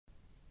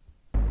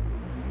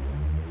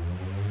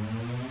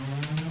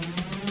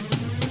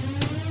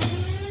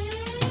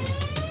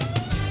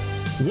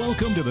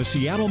Welcome to the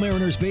Seattle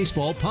Mariners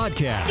Baseball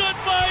Podcast.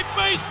 Goodbye,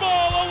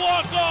 baseball. A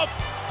walk-off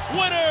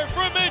winner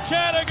for Mitch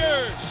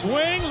Haniger.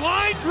 Swing,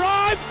 line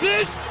drive.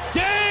 This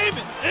game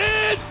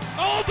is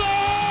over.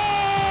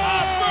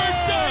 A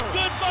birthday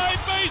goodbye,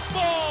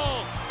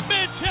 baseball.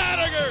 Mitch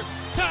Haniger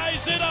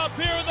ties it up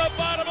here in the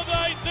bottom of the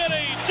ninth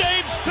inning.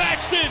 James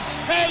Paxton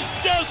has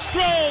just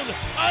thrown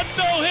a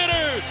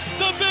no-hitter.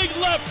 The big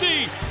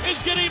lefty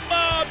is getting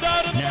mobbed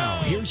out of the Now,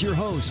 mound. here's your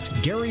host,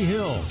 Gary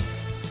Hill.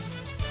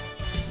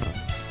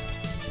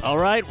 All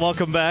right,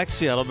 welcome back,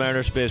 Seattle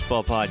Mariners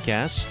Baseball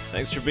Podcast.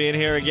 Thanks for being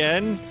here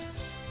again.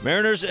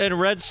 Mariners and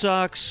Red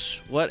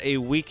Sox, what a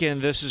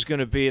weekend this is going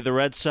to be. The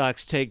Red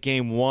Sox take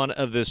game one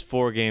of this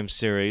four-game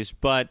series,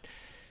 but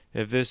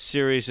if this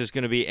series is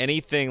going to be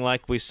anything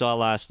like we saw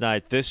last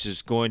night, this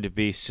is going to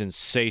be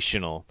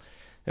sensational.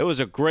 It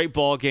was a great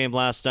ball game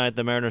last night.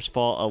 The Mariners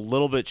fall a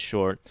little bit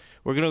short.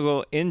 We're going to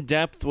go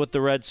in-depth with the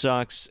Red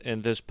Sox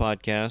in this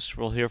podcast.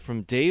 We'll hear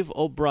from Dave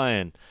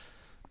O'Brien,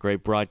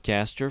 great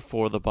broadcaster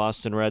for the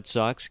Boston Red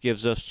Sox,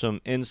 gives us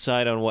some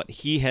insight on what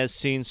he has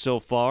seen so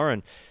far,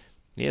 and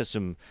he has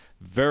some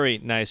very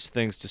nice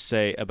things to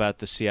say about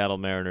the Seattle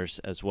Mariners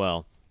as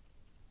well.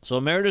 So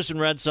Mariners and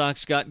Red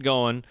Sox got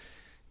going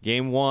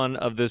game one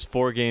of this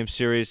four-game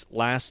series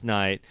last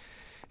night.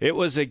 It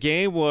was a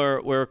game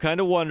where we were kind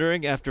of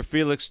wondering, after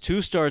Felix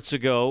 2 starts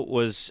ago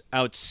was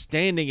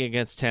outstanding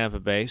against Tampa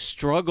Bay,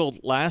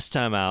 struggled last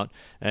time out,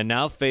 and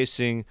now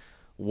facing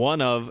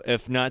one of,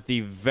 if not the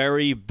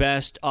very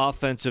best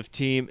offensive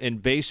team in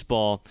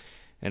baseball.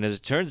 And as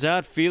it turns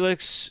out,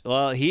 Felix,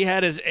 well, he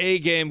had his A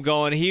game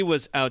going. He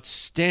was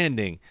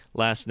outstanding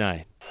last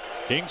night.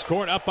 Kings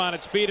Court up on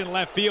its feet in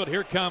left field.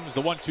 Here comes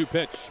the 1-2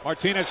 pitch.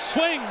 Martinez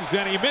swings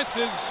and he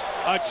misses.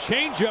 A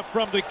changeup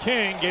from the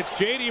King. It's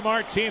J.D.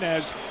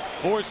 Martinez.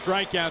 4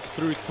 strikeouts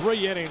through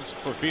 3 innings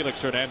for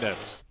Felix Hernandez.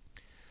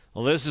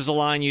 Well, this is a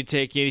line you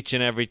take each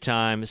and every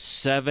time.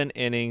 7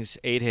 innings,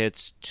 8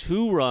 hits,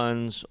 2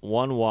 runs,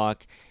 1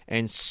 walk,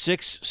 and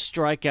 6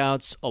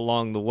 strikeouts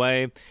along the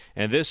way.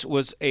 And this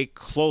was a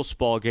close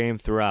ball game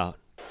throughout.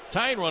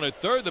 Tying run at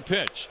third, the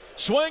pitch.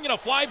 Swing and a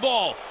fly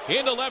ball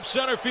into left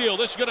center field.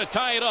 This is going to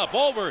tie it up.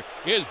 Over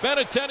is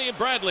Benintendi and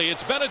Bradley.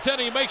 It's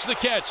Benintendi who makes the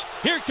catch.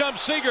 Here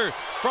comes Seager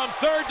from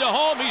third to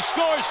home. He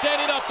scores,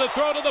 standing up to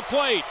throw to the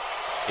plate.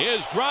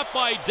 Is dropped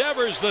by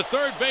Devers, the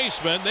third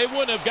baseman. They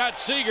wouldn't have got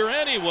Seager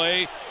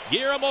anyway.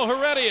 Guillermo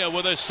Heredia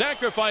with a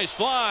sacrifice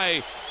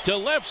fly to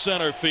left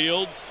center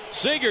field.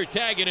 Seager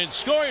tagging and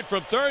scoring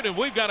from third, and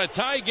we've got a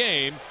tie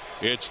game.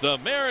 It's the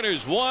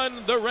Mariners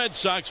 1, the Red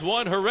Sox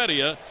 1.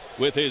 Heredia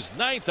with his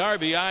 9th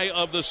RBI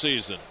of the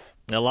season.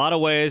 In a lot of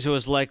ways, it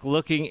was like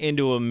looking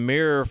into a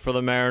mirror for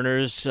the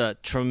Mariners.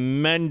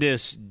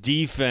 Tremendous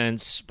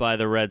defense by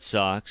the Red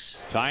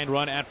Sox. Tying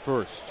run at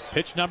first.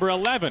 Pitch number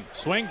 11.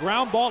 Swing,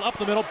 ground ball up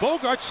the middle.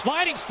 Bogart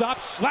sliding stop,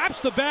 slaps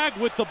the bag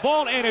with the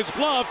ball and his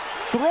glove.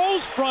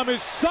 Throws from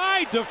his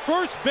side to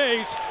first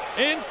base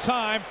in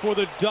time for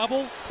the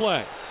double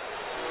play.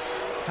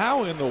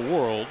 How in the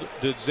world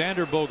did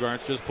Xander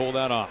Bogaerts just pull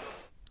that off?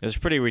 It was a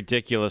pretty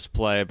ridiculous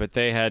play, but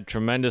they had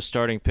tremendous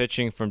starting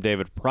pitching from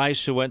David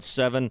Price, who went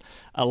 7,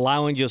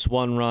 allowing just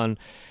 1 run.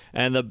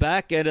 And the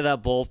back end of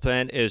that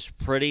bullpen is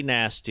pretty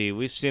nasty.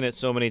 We've seen it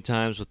so many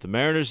times with the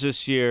Mariners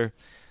this year,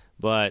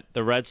 but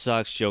the Red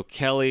Sox, Joe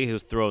Kelly, who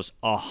throws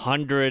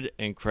 100,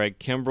 and Craig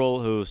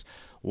Kimbrell, who's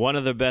one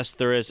of the best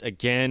there is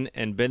again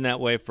and been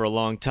that way for a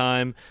long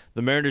time.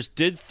 The Mariners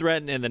did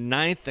threaten in the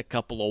 9th, a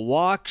couple of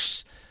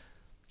walks.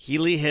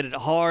 Healy hit it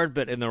hard,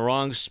 but in the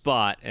wrong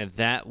spot, and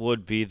that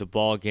would be the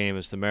ball game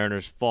as the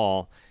Mariners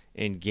fall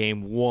in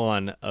game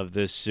 1 of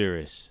this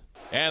series.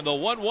 And the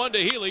 1-1 to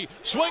Healy,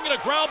 swinging a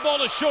ground ball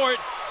to short,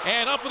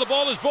 and up with the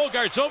ball is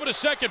Bogaerts over to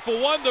second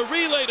for 1, the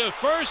relay to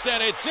first,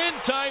 and it's in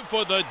time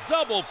for the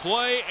double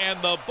play,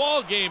 and the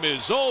ball game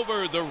is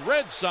over. The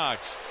Red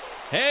Sox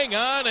hang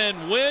on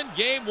and win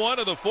game 1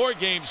 of the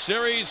 4-game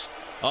series,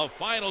 a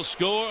final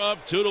score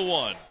of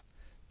 2-1.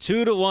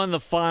 2-1 the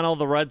final.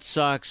 The Red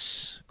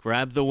Sox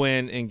grab the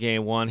win in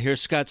game 1. Here's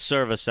Scott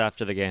Service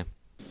after the game.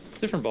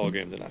 Different ball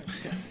game tonight.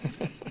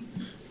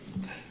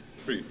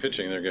 Pretty good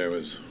pitching. Their guy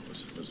was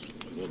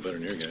a little better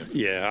than your guy.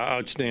 Yeah,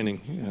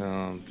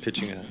 outstanding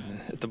pitching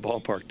at the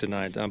ballpark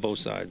tonight on both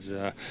sides.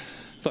 I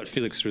thought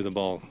Felix threw the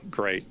ball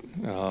great.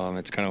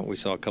 It's kind of what we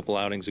saw a couple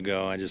outings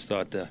ago. I just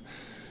thought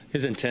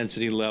his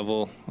intensity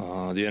level,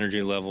 the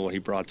energy level he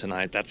brought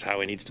tonight, that's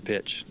how he needs to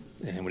pitch.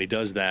 And when he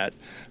does that,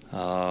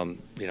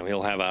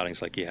 he'll have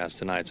outings like he has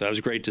tonight. So that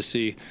was great to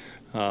see.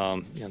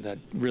 That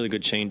really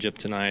good changeup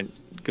tonight,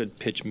 good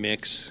pitch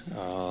mix.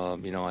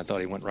 I thought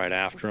he went right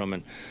after him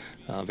and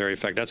very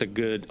effective. That's a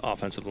good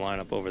offensive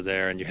lineup over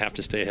there, and you have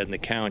to stay ahead in the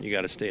count. You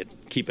got to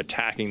keep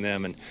attacking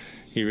them, and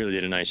he really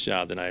did a nice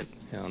job tonight.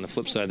 On the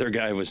flip side, their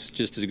guy was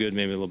just as good,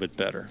 maybe a little bit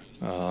better.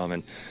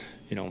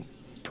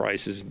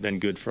 Price has been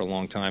good for a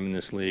long time in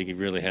this league. He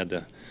really had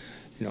to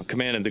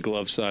commanded the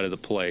glove side of the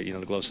plate,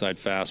 the glove side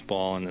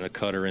fastball and then a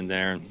cutter in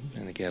there. And I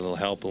think he had a little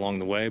help along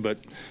the way, but,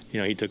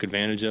 he took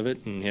advantage of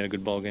it and he had a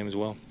good ball game as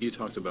well. You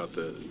talked about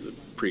the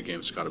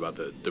pregame, Scott, about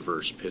the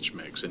diverse pitch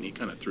mix, and he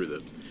kind of threw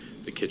the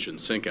kitchen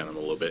sink at him a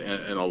little bit,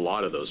 and a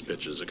lot of those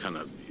pitches are kind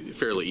of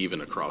fairly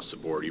even across the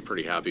board. You're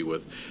pretty happy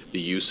with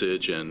the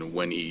usage and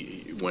when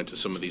he went to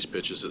some of these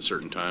pitches at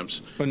certain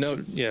times? Well,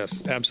 no,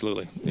 yes,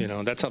 absolutely.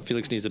 That's how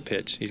Felix needs to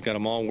pitch. He's got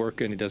them all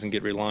working. He doesn't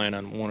get reliant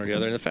on one or the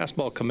other. And the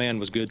fastball command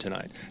was good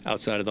tonight,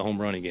 outside of the home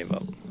run he gave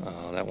up.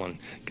 That one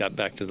got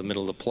back to the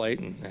middle of the plate,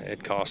 and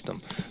it cost him.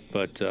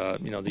 But,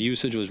 the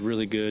usage was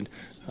really good.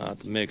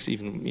 The mix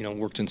even,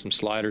 worked in some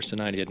sliders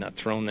tonight. He had not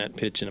thrown that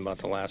pitch in about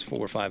the last 4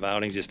 or 5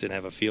 outings, just didn't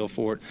have a feel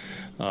for it,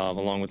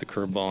 along with the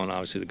curveball and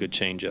obviously the good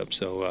changeup.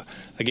 So,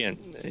 again,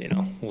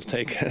 we'll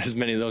take as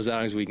many of those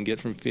outings we can get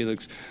from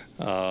Felix.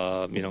 2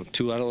 out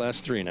of the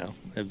last 3 now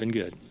have been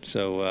good.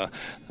 So,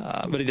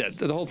 but he did.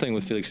 The whole thing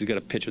with Felix, he's got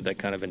to pitch with that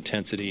kind of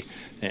intensity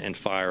and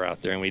fire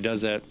out there. And when he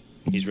does that,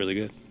 he's really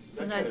good. It's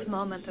a nice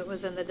moment that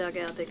was in the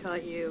dugout. They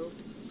caught you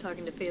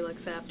talking to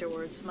Felix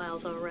afterwards,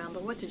 smiles all around.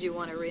 But what did you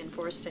want to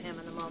reinforce to him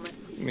in the moment?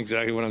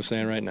 Exactly what I'm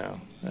saying right now.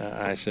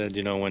 I said,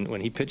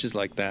 when he pitches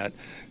like that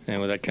and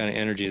with that kind of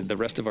energy, the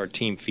rest of our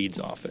team feeds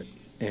off it.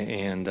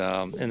 And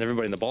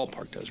everybody in the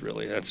ballpark does,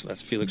 really.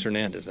 That's Felix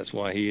Hernandez. That's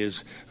why he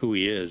is who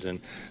he is,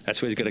 and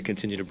that's what he's got to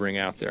continue to bring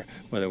out there,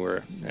 whether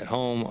we're at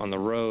home, on the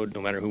road,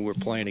 no matter who we're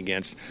playing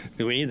against.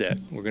 We need that.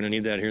 We're going to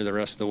need that here the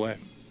rest of the way.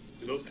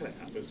 Do those kind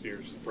of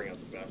atmospheres bring out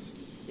the best?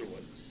 Or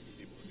what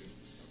he's able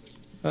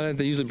to do?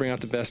 They usually bring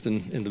out the best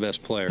in the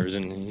best players,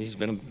 and he's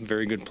been a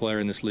very good player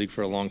in this league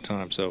for a long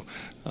time. So,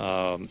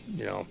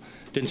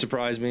 didn't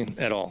surprise me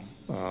at all.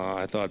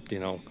 I thought,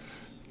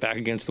 back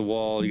against the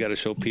wall, you got to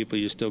show people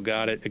you still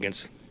got it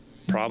against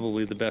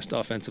probably the best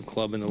offensive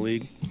club in the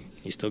league.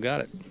 You still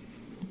got it.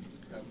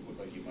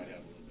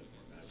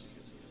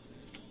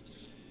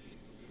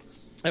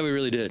 Yeah, we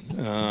really did.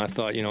 I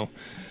thought,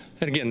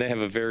 and again, they have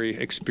a very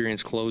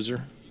experienced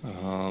closer.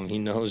 He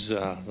knows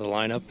the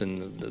lineup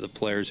and the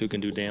players who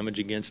can do damage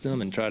against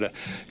him, and try to,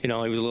 he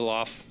was a little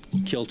off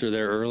kilter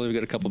there early. We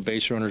got a couple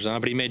base runners on,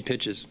 but he made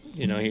pitches.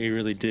 He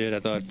really did. I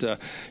thought,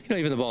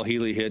 even the ball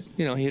Healy hit,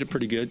 he hit it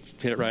pretty good,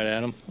 hit it right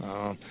at him.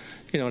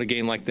 In a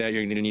game like that,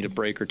 you're going to need a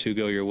break or two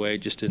go your way.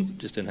 Just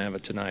didn't have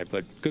it tonight.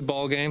 But good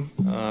ball game.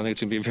 I think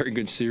it's going to be a very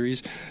good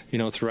series,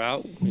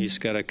 throughout. You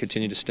just got to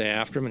continue to stay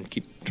after him and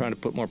keep trying to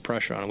put more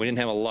pressure on him. We didn't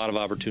have a lot of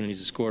opportunities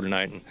to score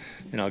tonight,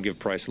 and I'll give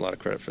Price a lot of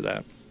credit for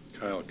that.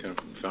 Kyle kind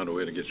of found a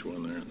way to get you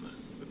in there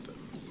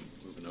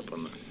moving up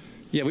on the...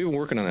 Yeah, we've been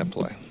working on that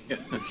play.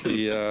 It's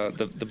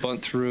the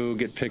bunt through,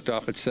 get picked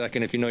off at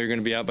second. If you know you're going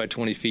to be out by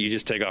 20 feet, you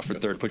just take off for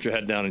third, put your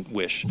head down and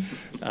wish.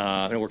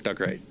 And it worked out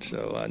great.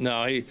 So,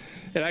 it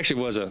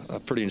actually was a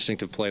pretty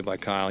instinctive play by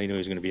Kyle. He knew he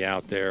was going to be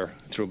out there,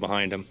 threw it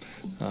behind him,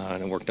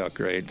 and it worked out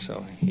great.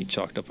 So he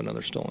chalked up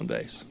another stolen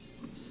base.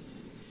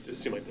 It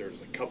seemed like there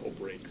was a couple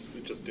breaks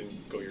that just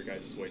didn't go your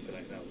guys' way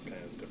tonight. That was kind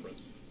of the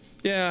difference.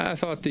 Yeah, I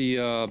thought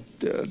the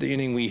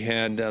inning we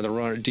had, the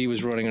runner D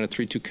was running on a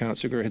 3-2 count.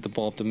 Segura hit the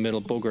ball up the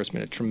middle. Bogaerts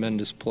made a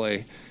tremendous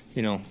play,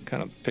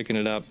 kind of picking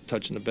it up,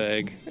 touching the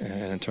bag,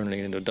 and turning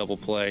it into a double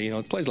play.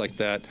 Plays like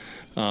that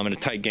in a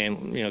tight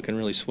game, can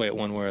really sway it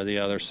one way or the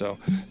other. So,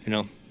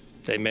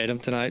 they made them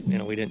tonight.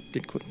 We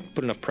didn't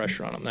put enough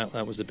pressure on them.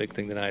 That was the big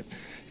thing tonight.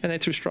 And they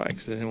threw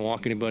strikes. They didn't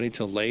walk anybody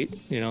till late.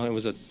 It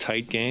was a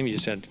tight game. You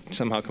just had to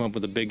somehow come up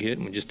with a big hit,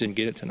 and we just didn't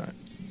get it tonight.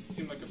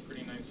 Seemed like a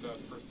pretty nice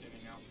first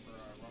inning out for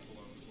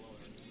Rumbelow as well.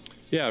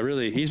 Yeah,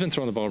 really. He's been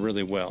throwing the ball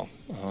really well.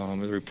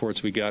 The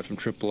reports we got from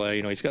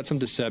AAA, he's got some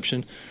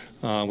deception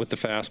with the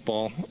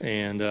fastball,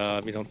 and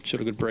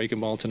showed a good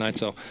breaking ball tonight.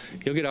 So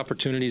he'll get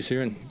opportunities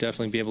here and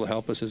definitely be able to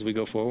help us as we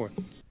go forward.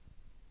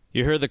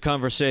 You heard the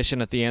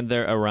conversation at the end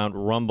there around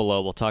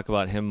Rumbelow. We'll talk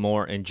about him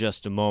more in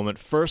just a moment.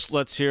 First,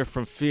 let's hear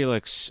from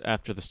Felix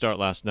after the start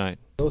last night.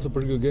 It was a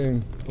pretty good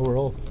game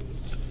overall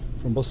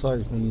from both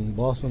sides, from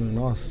Boston and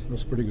us. It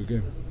was a pretty good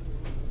game.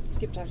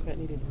 Skip talked about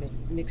needing to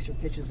mix your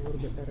pitches a little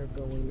bit better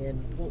going in.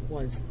 What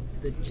was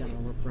the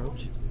general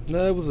approach?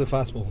 No, it was the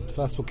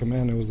fastball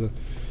command. It was a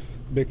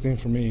big thing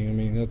for me. I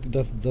mean,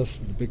 that's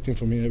the big thing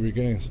for me every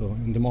game. So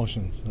in the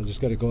motions, I just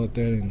got to go out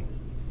there and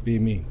be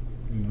me.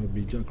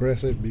 Be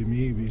aggressive, be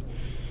me,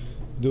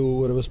 do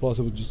whatever's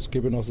possible, just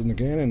keep it off in the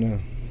game.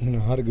 And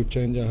had a good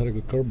changeup, had a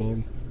good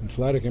curveball, and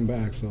slider came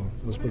back, so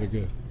it was pretty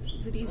good.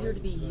 Is it easier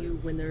to be you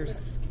when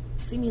there's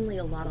seemingly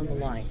a lot on the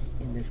line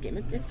in this game?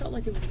 It felt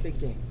like it was a big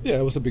game. Yeah,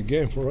 it was a big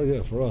game for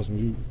us.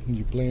 You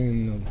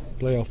playing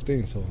a playoff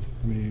team, so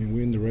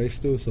we in the race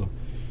too. So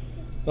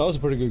that was a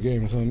pretty good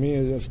game. So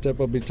me, step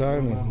up big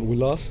time, and we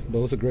lost, but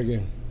it was a great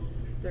game.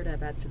 Third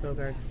at bat to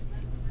Bogaerts,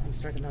 he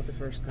struck him out the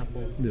first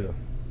couple. Yeah.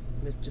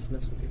 Just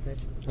missed with your pitch.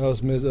 I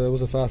was missed. It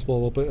was a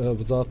fastball open. It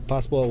was a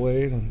fastball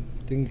away, and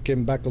I think he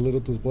came back a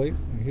little to the plate.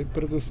 And he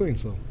put a good swing.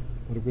 So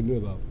what are we gonna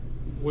do about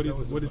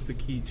it? What is the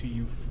key to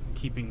you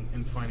keeping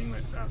and finding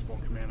that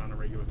fastball command on a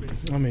regular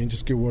basis? I mean,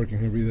 just keep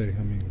working every day.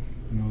 I mean,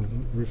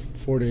 every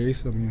 4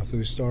 days. I mean, after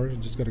we start,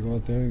 just gotta go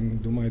out there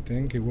and do my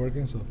thing, keep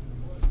working. So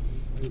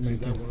That's the main Was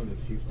that thing. one of the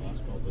few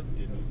fastballs that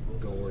didn't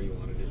go where you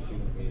wanted it to?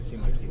 I mean, it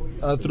seemed like you.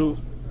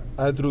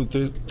 I threw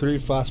three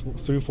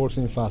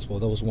 14 fastball.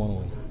 That was one of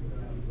them.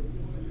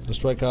 The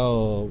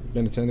strikeout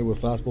Benintendi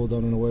with fastball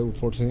down and away with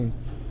 14.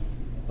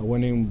 I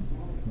went in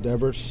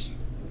Devers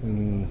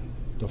and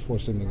the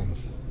 14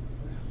 against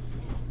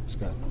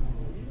Scott.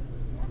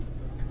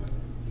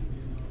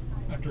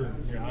 After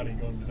your outing,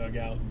 going to the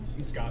dugout,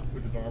 and Scott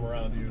puts his arm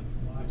around you.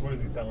 What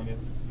is he telling you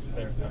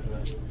there after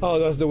that? Oh,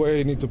 that's the way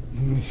I need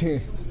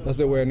to. That's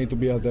the way I need to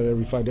be out there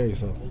every 5 days.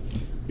 So,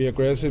 be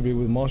aggressive, be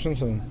with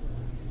motions, and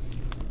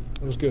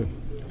it was good.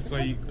 I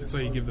saw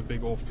you give the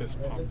big old fist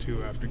pump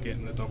too after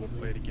getting the double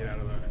play to get out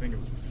of the. I think it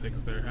was the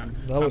 6th there.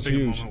 That was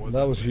huge.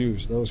 That was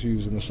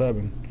huge in the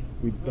 7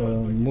 with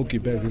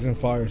Mookie Betts. He's in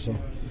fire, so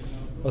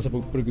that's a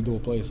pretty good double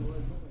play.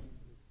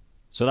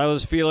 So that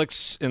was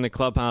Felix in the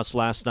clubhouse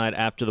last night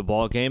after the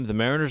ball game. The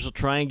Mariners will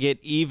try and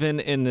get even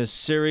in this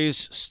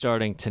series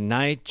starting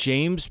tonight.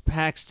 James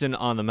Paxton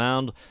on the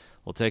mound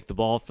will take the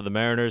ball for the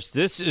Mariners.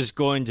 This is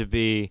going to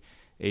be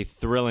a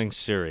thrilling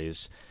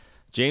series.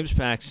 James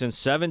Paxton,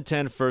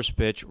 7:10 first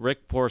pitch.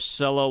 Rick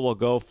Porcello will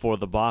go for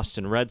the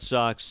Boston Red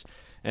Sox.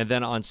 And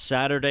then on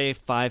Saturday,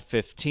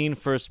 5:15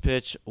 first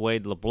pitch,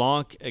 Wade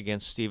LeBlanc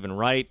against Stephen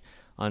Wright.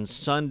 On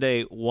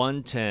Sunday,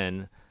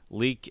 1:10,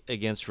 Leake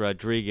against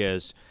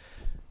Rodriguez.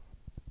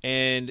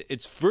 And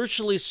it's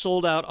virtually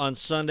sold out on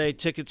Sunday.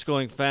 Tickets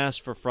going fast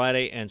for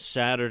Friday and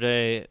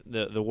Saturday.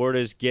 The word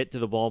is get to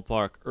the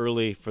ballpark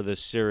early for this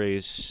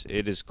series.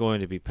 It is going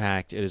to be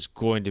packed. It is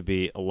going to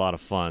be a lot of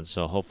fun.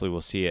 So hopefully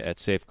we'll see you at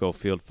Safeco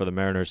Field for the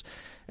Mariners.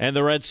 And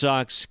the Red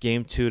Sox,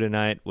 Game 2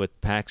 tonight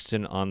with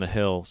Paxton on the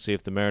hill. See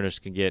if the Mariners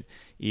can get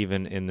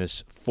even in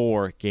this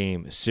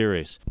 4-game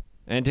series.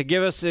 And to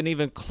give us an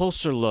even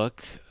closer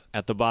look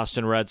at the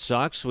Boston Red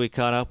Sox, we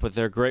caught up with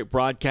their great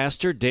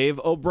broadcaster, Dave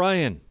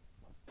O'Brien.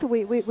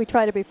 We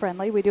try to be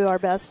friendly. We do our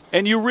best.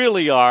 And you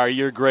really are.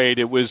 You're great.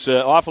 It was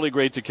awfully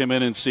great to come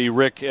in and see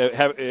Rick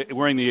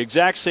wearing the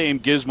exact same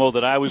gizmo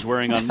that I was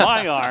wearing on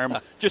my arm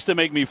just to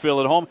make me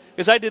feel at home.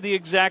 Because I did the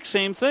exact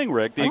same thing,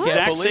 Rick. The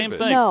exact same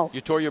thing. No.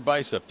 You tore your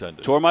bicep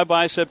tendon. Tore my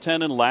bicep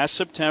tendon last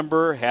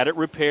September, had it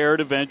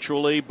repaired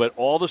eventually, but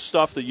all the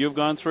stuff that you've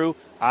gone through,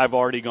 I've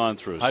already gone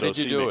through. How did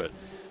you do it?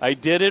 I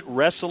did it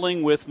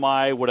wrestling with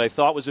what I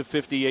thought was a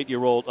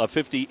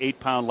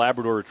 58-pound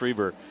Labrador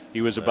Retriever. He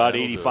was about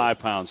 85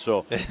 pounds.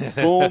 So,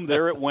 boom,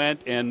 there it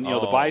went, and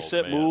the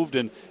bicep moved.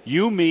 And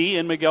you, me,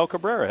 and Miguel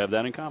Cabrera have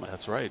that in common.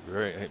 That's right.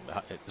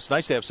 It's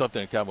nice to have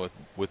something in common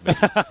with me.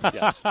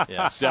 Yes,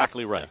 yeah,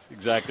 exactly right.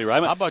 Exactly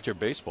right. How about your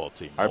baseball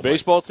team? Our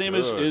baseball team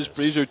is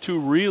these are two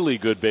really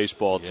good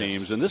baseball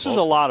teams, and this is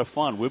a lot of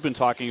fun. We've been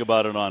talking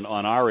about it on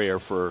our air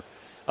for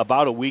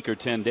about a week or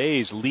 10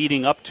 days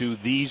leading up to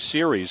these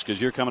series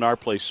because you're coming to our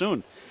place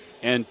soon.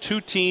 And two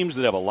teams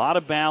that have a lot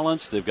of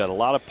balance. They've got a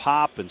lot of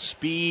pop and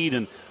speed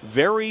and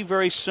very,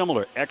 very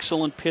similar.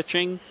 Excellent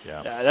pitching.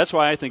 Yeah. That's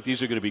why I think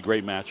these are going to be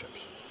great matchups.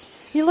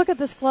 You look at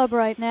this club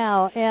right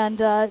now,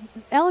 and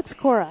Alex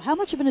Cora, how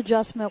much of an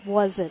adjustment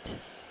was it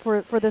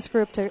for this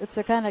group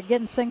to kind of get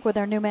in sync with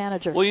their new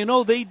manager?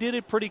 Well, they did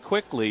it pretty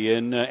quickly.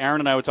 And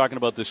Aaron and I were talking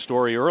about this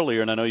story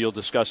earlier, and I know you'll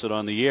discuss it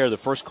on the air. The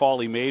first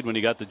call he made when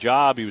he got the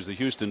job, he was the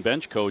Houston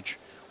bench coach,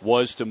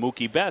 was to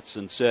Mookie Betts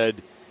and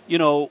said,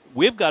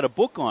 we've got a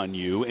book on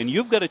you, and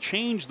you've got to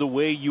change the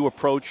way you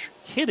approach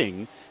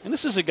hitting. And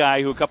this is a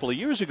guy who a couple of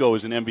years ago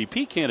was an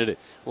MVP candidate.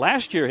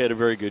 Last year had a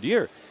very good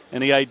year.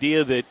 And the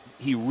idea that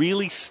he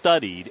really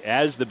studied,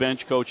 as the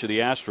bench coach of the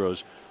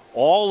Astros,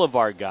 all of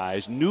our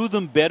guys, knew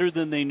them better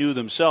than they knew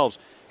themselves,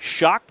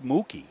 shocked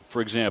Mookie,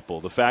 for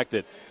example, the fact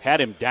that had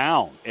him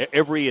down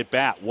every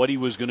at-bat, what he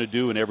was going to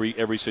do in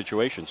every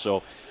situation.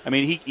 So, I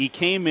mean, he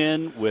came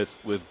in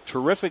with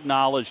terrific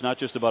knowledge, not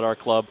just about our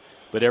club,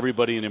 but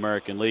everybody in the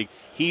American League.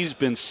 He's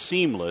been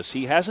seamless.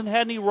 He hasn't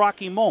had any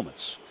rocky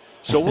moments.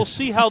 So we'll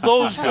see how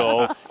those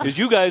go, because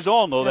you guys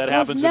all know that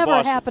happens in Boston.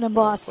 Never happen in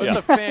Boston. But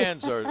the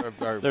fans are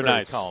very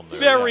nice. calm there.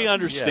 Very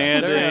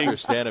understanding. They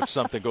understand if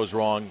something goes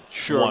wrong.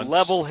 Sure, once.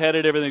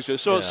 level-headed, everything.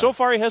 So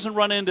far he hasn't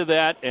run into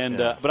that,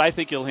 but I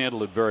think he'll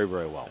handle it very,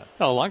 very well.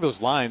 Along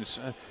those lines,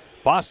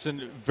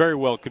 Boston very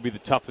well could be the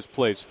toughest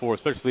place for,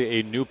 especially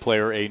a new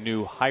player, a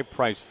new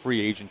high-priced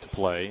free agent to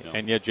play,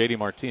 and yet J.D.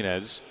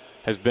 Martinez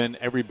has been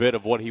every bit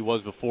of what he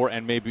was before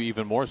and maybe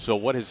even more so.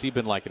 What has he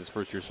been like in his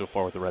first year so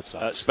far with the Red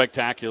Sox?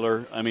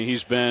 Spectacular. I mean,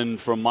 he's been,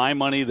 for my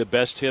money, the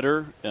best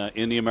hitter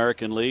in the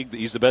American League.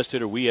 He's the best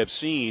hitter we have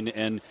seen.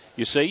 And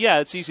you say, yeah,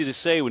 it's easy to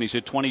say when he's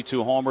hit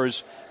 22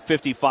 homers,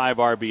 55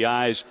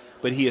 RBIs,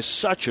 but he is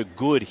such a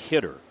good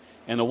hitter.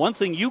 And the one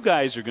thing you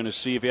guys are going to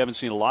see, if you haven't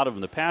seen a lot of him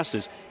in the past,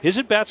 is his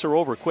at-bats are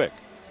over quick.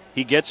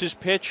 He gets his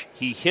pitch,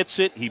 he hits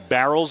it, he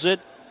barrels it,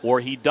 or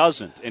he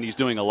doesn't. And he's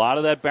doing a lot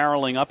of that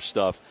barreling up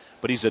stuff.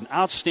 But he's an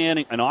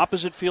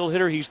opposite field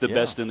hitter. He's the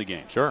best in the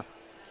game. Sure.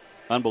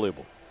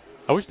 Unbelievable.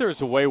 I wish there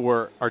was a way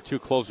where our two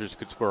closers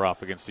could square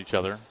off against each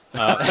other.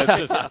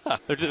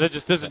 That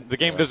just doesn't. The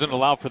game doesn't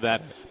allow for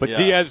that. But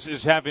Diaz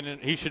is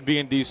he should be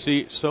in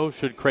D.C. So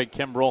should Craig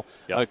Kimbrell.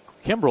 Yep.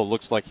 Kimbrell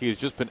looks like he has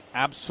just been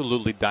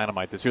absolutely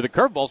dynamite this year. The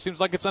curveball seems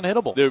like it's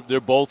unhittable. They're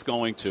both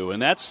going to,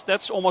 and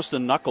that's almost a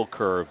knuckle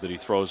curve that he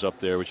throws up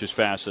there, which is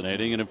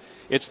fascinating. And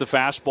it's the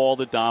fastball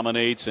that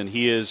dominates, and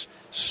he is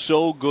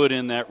so good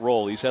in that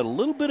role. He's had a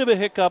little bit of a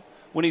hiccup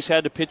when he's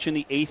had to pitch in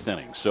the 8th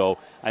inning. So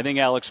I think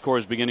Alex Cora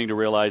is beginning to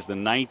realize the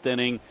 9th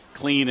inning,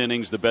 clean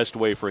innings, the best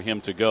way for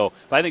him to go.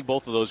 But I think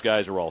both of those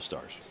guys are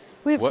all-stars.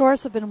 We, of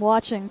course, have been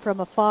watching from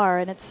afar,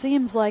 and it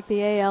seems like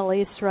the AL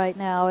East right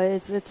now,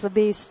 it's a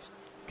beast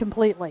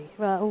completely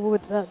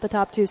with the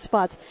top 2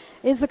 spots.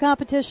 Is the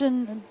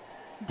competition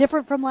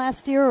different from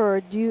last year, or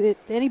do you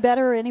any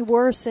better, any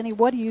worse?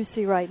 What do you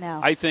see right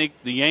now? I think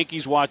the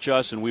Yankees watch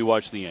us and we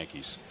watch the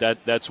Yankees.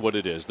 That's what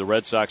it is. The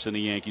Red Sox and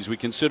the Yankees. We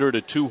consider it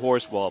a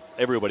 2-horse. Well,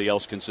 everybody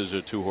else considers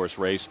it a 2-horse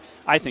race.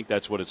 I think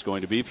that's what it's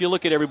going to be. If you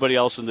look at everybody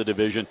else in the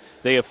division,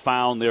 they have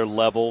found their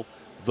level.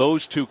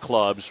 Those 2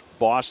 clubs,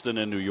 Boston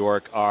and New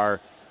York,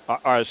 are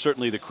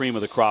certainly the cream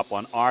of the crop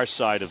on our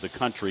side of the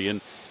country.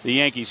 And the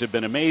Yankees have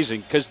been amazing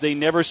because they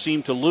never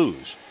seem to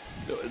lose.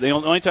 The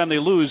only time they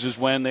lose is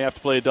when they have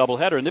to play a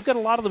doubleheader. And they've got a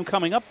lot of them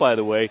coming up, by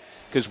the way,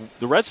 because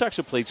the Red Sox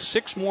have played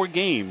 6 more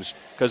games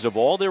because of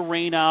all their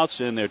rainouts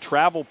and their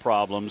travel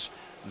problems.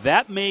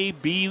 That may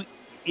be,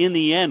 in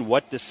the end,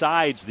 what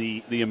decides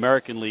the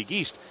American League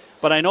East.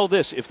 But I know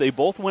this, if they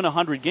both win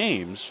 100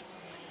 games,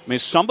 I mean,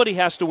 somebody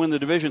has to win the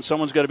division.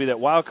 Someone's got to be that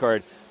wild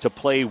card to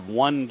play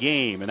 1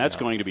 game, and that's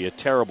going to be a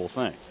terrible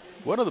thing.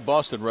 What are the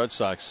Boston Red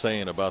Sox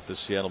saying about the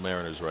Seattle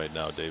Mariners right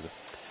now, David?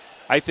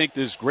 I think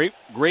there's great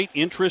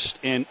interest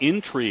and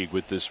intrigue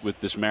with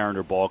this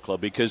Mariner ball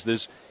club because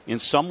there's, in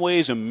some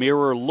ways, a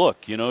mirror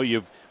look. You know,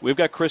 we've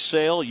got Chris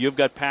Sale, you've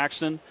got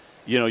Paxton,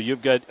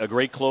 you've got a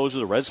great closer.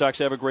 The Red Sox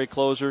have a great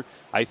closer.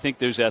 I think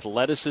there's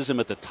athleticism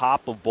at the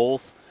top of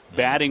both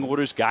batting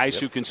orders, guys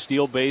who can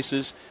steal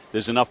bases.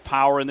 There's enough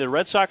power in there. The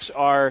Red Sox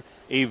are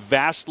a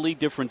vastly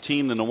different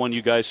team than the one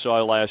you guys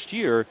saw last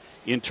year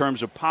in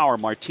terms of power.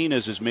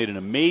 Martinez has made an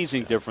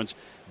amazing difference.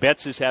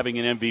 Betts is having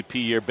an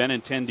MVP year.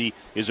 Benintendi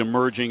is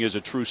emerging as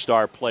a true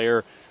star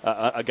player,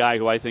 a guy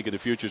who I think in the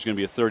future is going to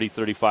be a 30,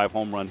 35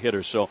 home run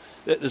hitter. So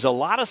there's a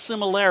lot of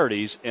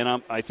similarities,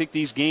 and I think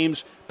these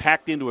games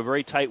packed into a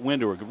very tight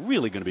window are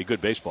really going to be good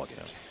baseball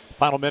games.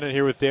 Final minute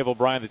here with Dave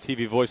O'Brien, the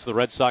TV voice of the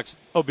Red Sox.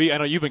 OB, I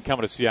know you've been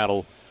coming to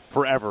Seattle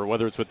forever,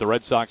 whether it's with the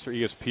Red Sox or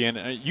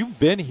ESPN. You've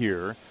been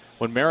here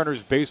when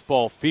Mariners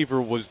baseball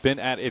fever was been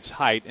at its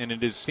height, and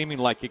it is seeming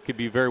like it could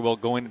be very well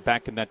going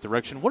back in that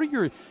direction. What are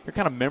your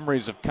kind of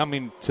memories of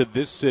coming to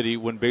this city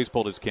when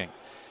baseball is king?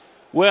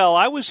 Well,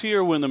 I was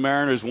here when the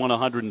Mariners won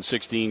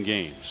 116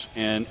 games,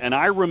 and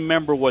I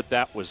remember what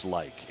that was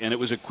like. And it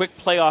was a quick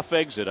playoff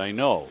exit, I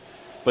know,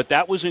 but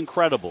that was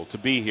incredible to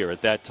be here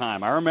at that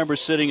time. I remember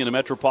sitting in the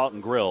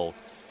Metropolitan Grill,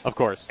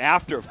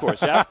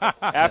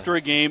 after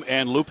a game,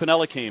 and Lou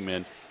Piniella came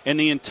in. And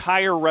the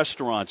entire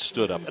restaurant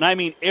stood up. And I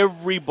mean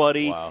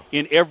everybody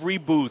in every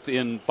booth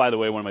in, by the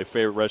way, one of my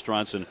favorite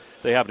restaurants, and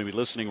they happen to be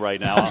listening right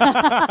now.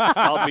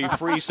 I'll be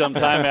free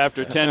sometime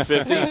after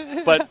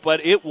 10:50.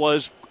 But it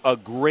was a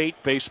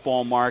great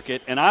baseball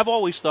market, and I've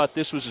always thought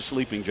this was a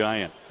sleeping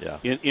giant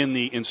in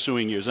the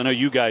ensuing years. I know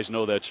you guys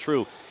know that's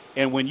true.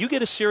 And when you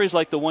get a series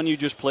like the one you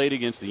just played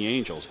against the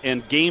Angels,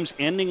 and games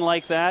ending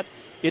like that,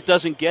 it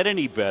doesn't get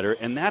any better,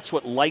 and that's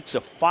what lights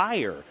a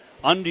fire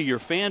under your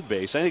fan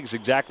base. I think it's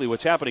exactly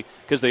what's happening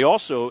because they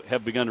also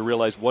have begun to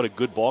realize what a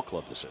good ball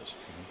club this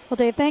is. Well,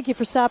 Dave, thank you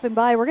for stopping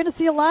by. We're going to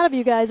see a lot of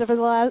you guys over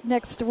the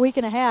next week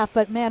and a half,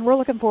 but, man, we're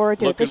looking forward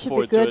to it. This should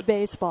be good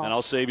baseball. And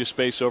I'll save you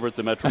space over at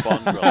the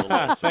Metropolitan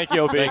Grill. Thank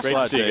you, OB. Great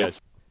to see you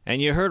guys.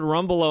 And you heard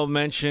Rumbelow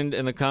mentioned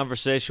in the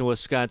conversation with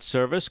Scott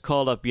Service,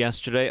 called up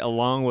yesterday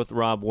along with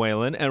Rob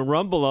Whalen. And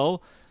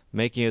Rumbelow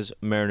making his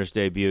Mariners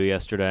debut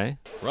yesterday.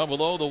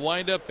 Rumbelow, the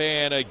windup,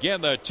 and again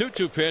the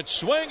 2-2 pitch.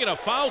 Swing and a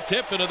foul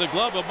tip into the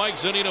glove of Mike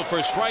Zunino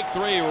for strike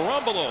 3.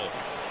 Rumbelow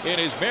in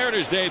his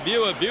Mariners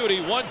debut of beauty,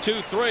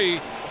 1-2-3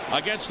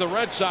 against the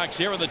Red Sox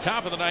here in the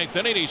top of the 9th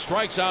inning. He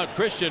strikes out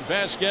Christian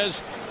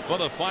Vasquez for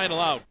the final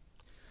out.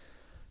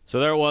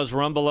 So there it was,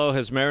 Rumbelow,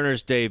 his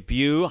Mariners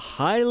debut,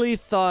 highly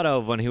thought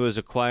of when he was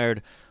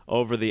acquired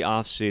over the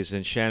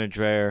offseason. Shannon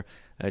Drayer,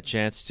 a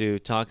chance to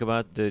talk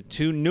about the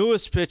 2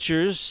 newest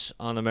pitchers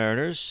on the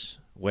Mariners,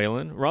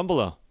 Whalen,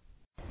 Rumbelow.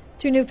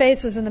 2 new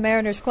faces in the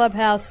Mariners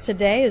clubhouse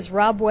today as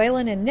Rob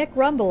Whalen and Nick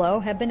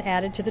Rumbelow have been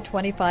added to the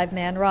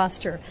 25-man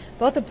roster.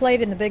 Both have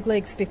played in the big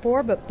leagues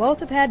before, but both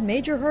have had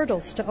major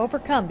hurdles to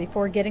overcome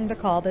before getting the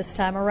call this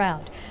time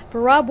around.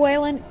 For Rob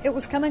Whalen, it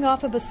was coming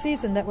off of a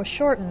season that was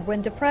shortened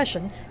when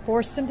depression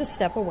forced him to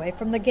step away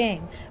from the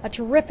game. A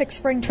terrific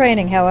spring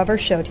training, however,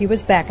 showed he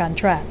was back on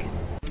track.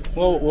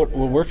 Well, what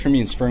worked for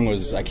me in spring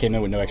was I came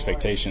in with no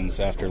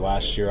expectations after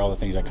last year, all the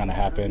things that kind of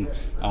happened.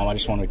 I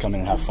just wanted to come in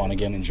and have fun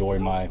again, enjoy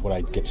what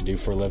I get to do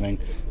for a living.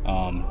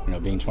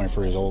 Being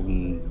 24 years old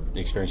and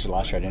the experience of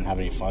last year, I didn't have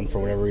any fun for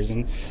whatever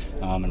reason,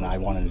 and I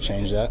wanted to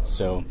change that.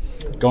 So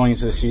going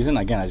into the season,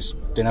 again, I just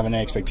didn't have any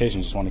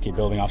expectations, just wanted to keep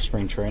building off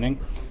spring training.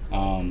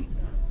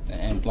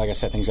 And like I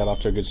said, things got off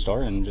to a good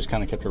start and just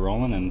kind of kept it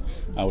rolling.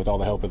 And with all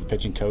the help of the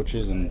pitching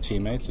coaches and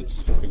teammates,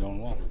 it's been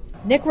going well.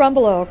 Nick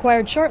Rumbelow,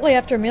 acquired shortly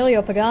after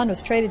Emilio Pagan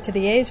was traded to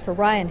the A's for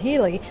Ryan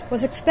Healy,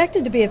 was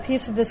expected to be a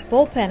piece of this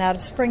bullpen out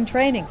of spring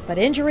training, but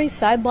injury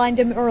sidelined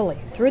him early.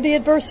 Through the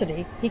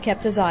adversity, he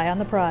kept his eye on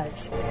the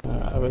prize.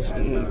 I was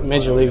in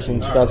Major Leagues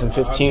in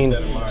 2015,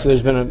 so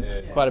there's been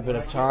quite a bit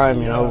of time,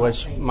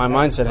 which my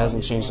mindset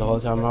hasn't changed the whole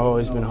time. I've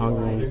always been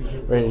hungry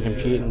and ready to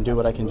compete and do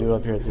what I can do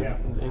up here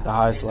at the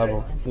highest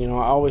level. I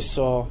always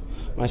saw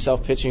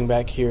myself pitching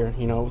back here,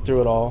 through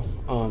it all.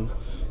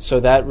 So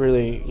that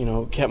really,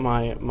 kept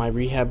my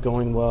rehab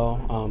going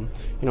well.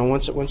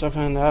 Once I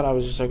found out, I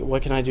was just like,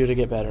 what can I do to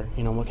get better?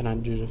 What can I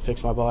do to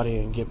fix my body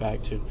and get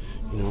back to,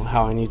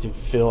 how I need to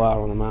feel out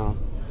on the mound?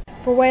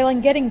 For Whalen,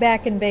 getting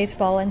back in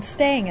baseball and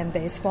staying in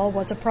baseball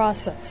was a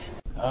process.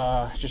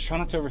 Just try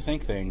not to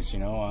overthink things,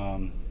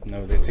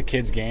 it's a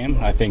kid's game.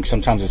 I think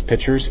sometimes as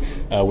pitchers,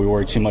 we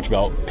worry too much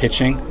about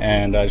pitching,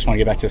 and I just want to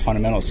get back to the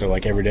fundamentals. So,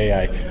 like, every day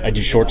I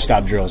do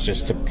shortstop drills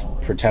just to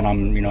pretend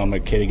I'm a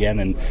kid again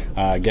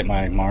and get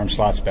my arm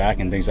slots back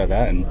and things like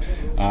that.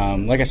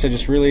 And like I said,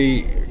 just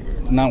really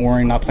not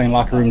worrying, not playing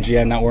locker room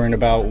GM, not worrying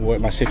about what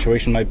my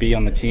situation might be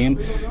on the team.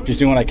 Just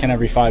doing what I can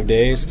every 5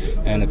 days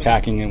and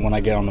attacking it when I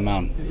get on the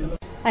mound.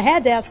 I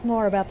had to ask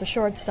more about the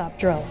shortstop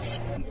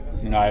drills.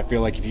 I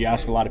feel like if you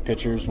ask a lot of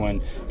pitchers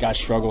when guys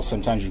struggle,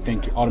 sometimes you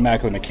think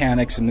automatically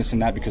mechanics and this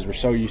and that because we're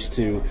so used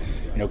to,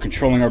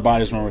 controlling our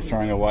bodies when we're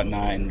throwing and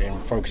whatnot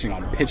and focusing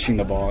on pitching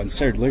the ball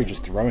instead of literally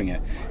just throwing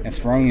it. And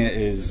throwing it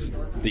is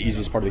the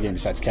easiest part of the game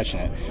besides catching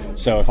it.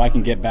 So if I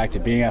can get back to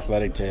being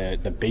athletic, to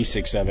the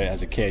basics of it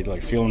as a kid,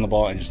 like feeling the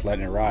ball and just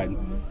letting it ride,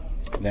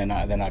 then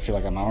I feel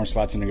like my arm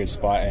slot's in a good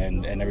spot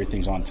and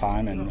everything's on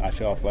time and I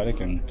feel athletic,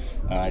 and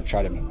I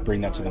try to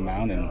bring that to the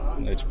mound,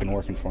 and it's been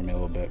working for me a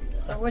little bit.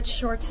 So which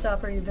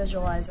shortstop are you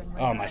visualizing?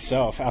 Oh,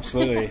 myself,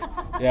 absolutely.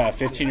 Yeah,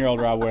 15-year-old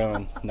Rob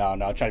Whalen. No,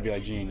 I try to be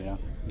like Gene,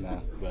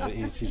 No, but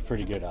he's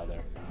pretty good out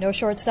there. No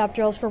shortstop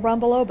drills for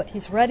Rumbelow, but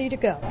he's ready to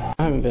go.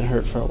 I haven't been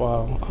hurt for a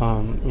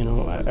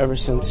while. Ever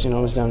since, I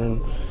was down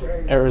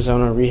in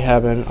Arizona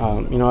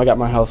rehabbing, I got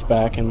my health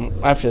back. And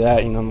after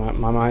that,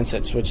 my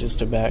mindset switches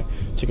back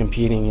to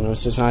competing.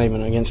 It's just not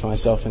even against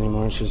myself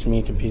anymore. It's just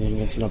me competing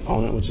against an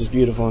opponent, which is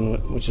beautiful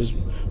and which is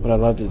what I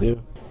love to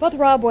do. Both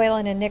Rob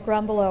Whalen and Nick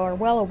Rumbelow are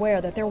well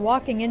aware that they're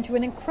walking into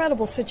an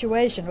incredible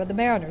situation with the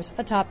Mariners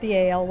atop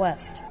the AL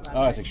West.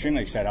 Oh, it's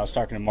extremely exciting. I was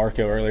talking to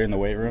Marco earlier in the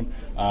weight room.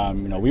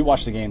 We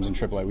watch the games in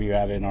AAA. We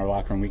have it in our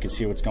locker room. We can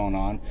see what's going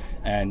on.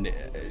 And,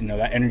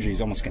 that energy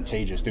is almost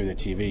contagious through the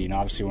TV.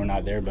 Obviously we're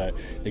not there, but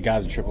the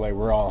guys in AAA,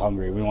 we're all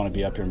hungry. We want to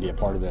be up here and be a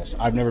part of this.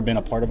 I've never been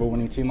a part of a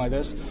winning team like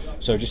this.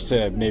 So just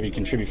to maybe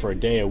contribute for a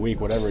day, a week,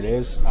 whatever it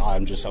is,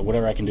 I'm just,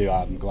 whatever I can do,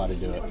 I'm glad to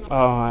do it.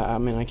 Oh,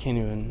 I can't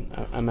even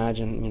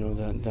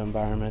imagine, the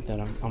environment that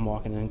I'm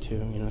walking into,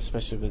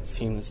 especially with a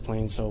team that's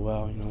playing so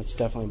well. It's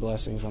definitely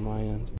blessings on my end.